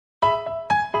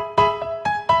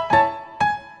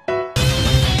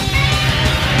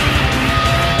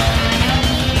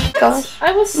gosh.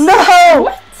 I was... No!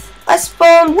 What? I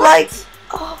spawned What? like...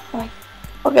 Oh my...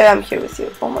 Okay, I'm here with you.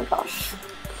 Oh my gosh.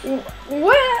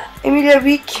 Where? Emilia,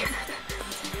 weak.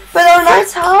 But our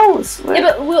nice house. Where? Yeah,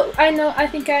 but well, I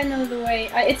think I know the way.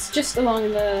 It's just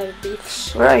along the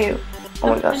beach. Where are you?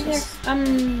 Oh my gosh. I'm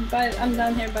here. I'm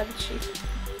down here by the sheep.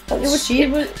 It was sheep?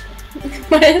 It was.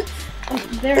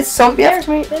 There. It's zombie there,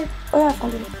 after me. there. Oh yeah, I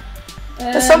found it.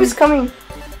 The zombie's coming.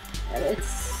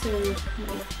 It's soon.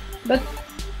 But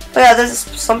Oh yeah, there's a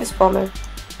zombie spawner.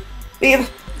 Be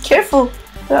careful.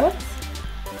 what?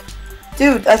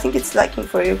 Dude, I think it's lagging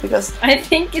for you because I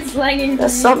think it's lagging for the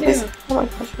me zombies. too. Oh my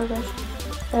gosh, oh my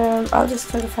gosh. I'll just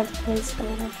try to find a place. Oh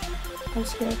my gosh, I'm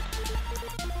scared.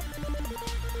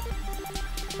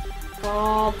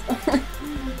 God.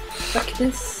 Fuck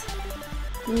this.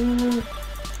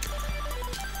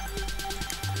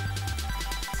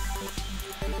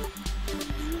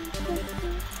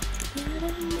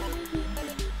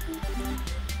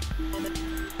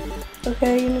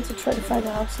 Okay, you need to try to find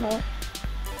a house now.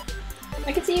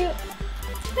 I can see you.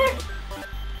 There.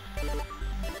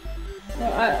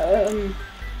 No,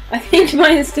 I think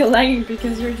mine is still lagging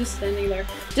because you're just standing there.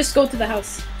 Just go to the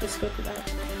house. Just go to the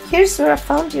house. Here's where I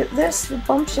found you. There's the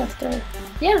bomb shelter.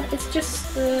 Yeah, it's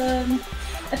just.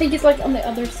 I think it's like on the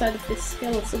other side of this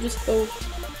hill. So just go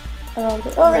Around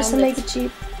it. Oh, there's a Around it. naked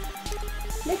sheep.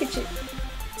 make it cheap.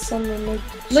 Some naked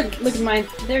Look sheep. at mine.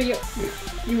 There you.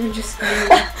 You were just.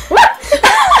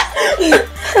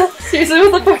 Seriously,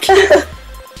 what the fuck?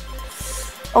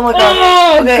 Oh my god.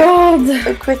 Oh Okay. god.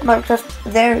 I quit Minecraft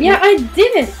there. Yeah, I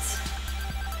did it.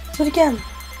 Do it again.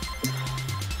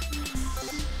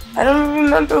 I don't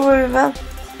remember where we went.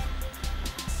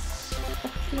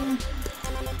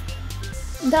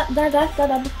 Der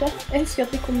borte. Jeg husker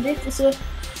at vi kom dit, og så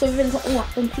vi en veldig sånn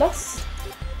åpen plass.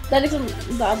 Det er liksom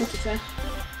der borte, tror jeg.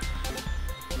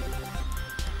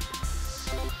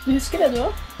 Du husker det, du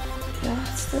også? Ja,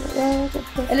 det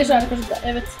er Eller så er det kanskje der,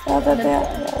 jeg vet. Ja, det er det. Ja,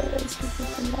 jeg husker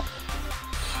ikke det.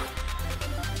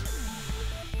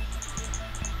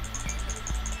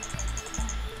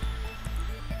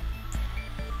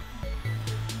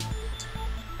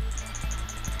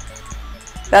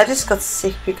 I just got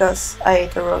sick because I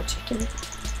ate a raw chicken.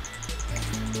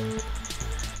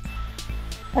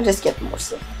 I just get more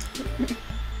sick.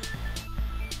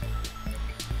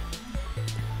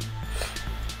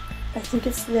 I think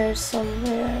it's there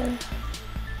somewhere.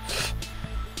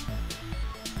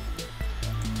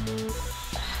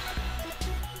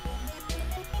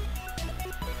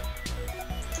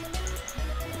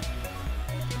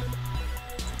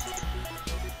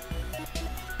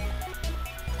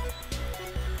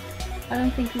 I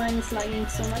don't think mine is lagging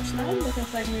so much now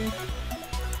because I can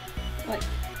like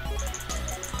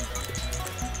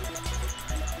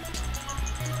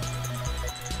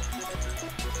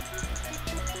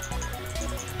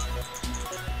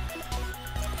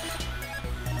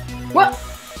what?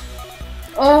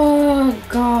 Oh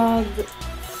god,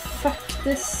 fuck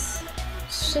this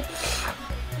shit.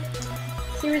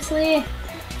 Seriously?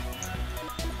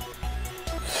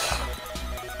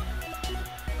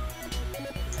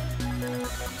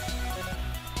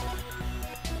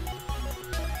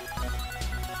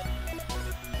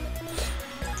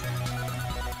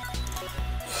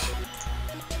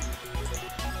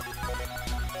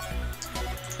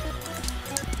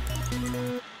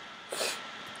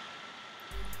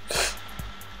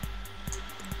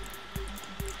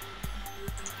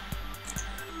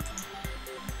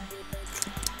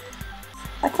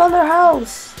 I found our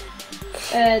house.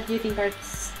 Do you think our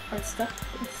stuff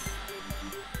is...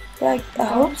 Yeah, I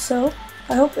hope so.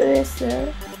 I hope it is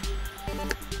there.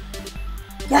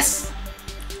 Yes!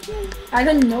 I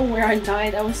don't know where I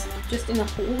died. I was just in a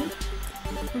hole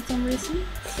for some reason.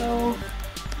 So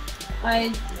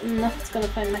I'm not gonna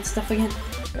find my stuff again.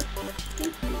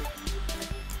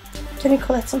 Can you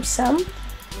collect some sand?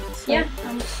 So Yeah,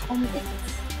 I'm on it.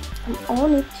 I'm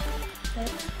on it.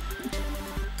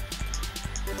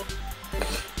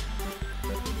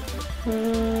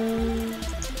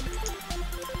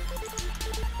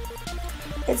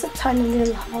 It's a tiny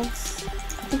little house.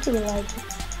 I think you will like it.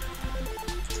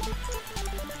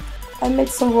 I made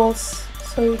some walls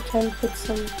so you can put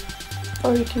some,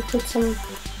 or you can put some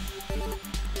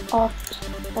art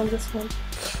on this one.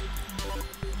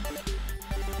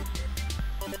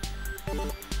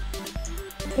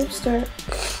 Hipster.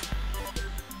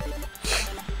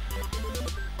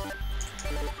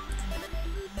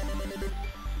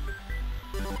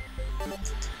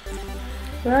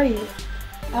 Where are you?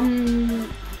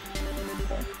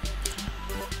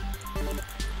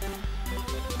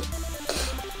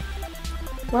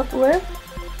 What? Where?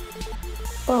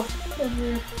 Oh,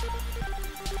 over.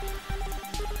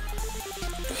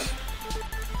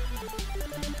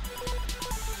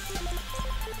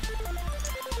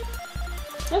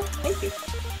 Oh, thank you.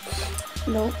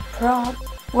 No problem.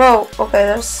 Whoa, okay,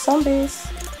 there's zombies.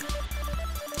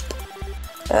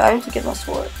 I need to get my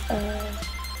sword.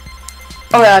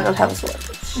 Oh yeah, I don't have a sword.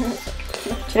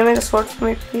 Can you make a sword for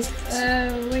me, please?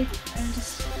 Wait, I'm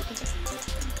just...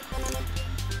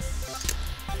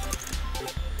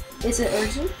 Is it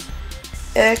urgent?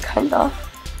 Kinda.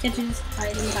 Can't you just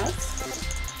hide in the house?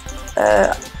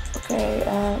 Okay,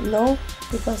 no,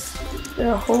 because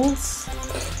there are holes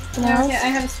in the Yeah, house. okay, I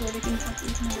have a sword, you can have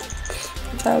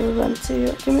it. I will run to you.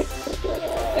 Give me.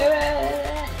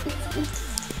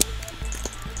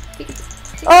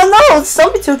 Oh no!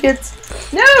 Zombie took it!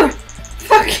 No!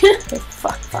 Fuck! Okay,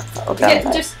 fuck. Okay, Okay, I'll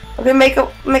die. just Okay, make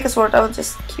a sword. I will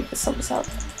just keep the zombies out.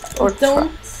 Or don't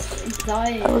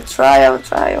try. die. I will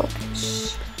try. Okay,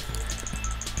 shh.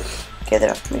 Get it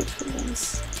after me,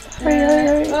 please.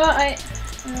 Hurry. Oh,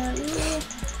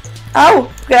 Ow!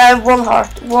 Okay, I have one heart.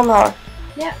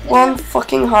 yeah. One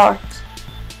fucking heart.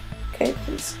 Okay,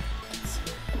 please.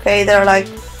 Okay, there are like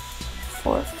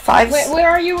 4, 5. Where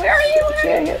are you? Where are you?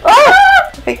 Here. Oh!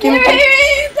 Okay, give me.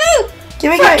 No!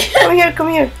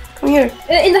 Come here.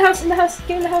 In the house.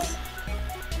 Get in the house.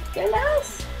 Get in the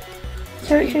house.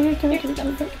 Here, give me.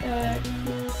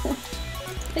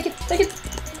 Take it.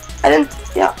 I didn't.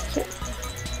 Yeah. Here.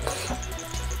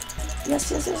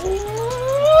 Yes.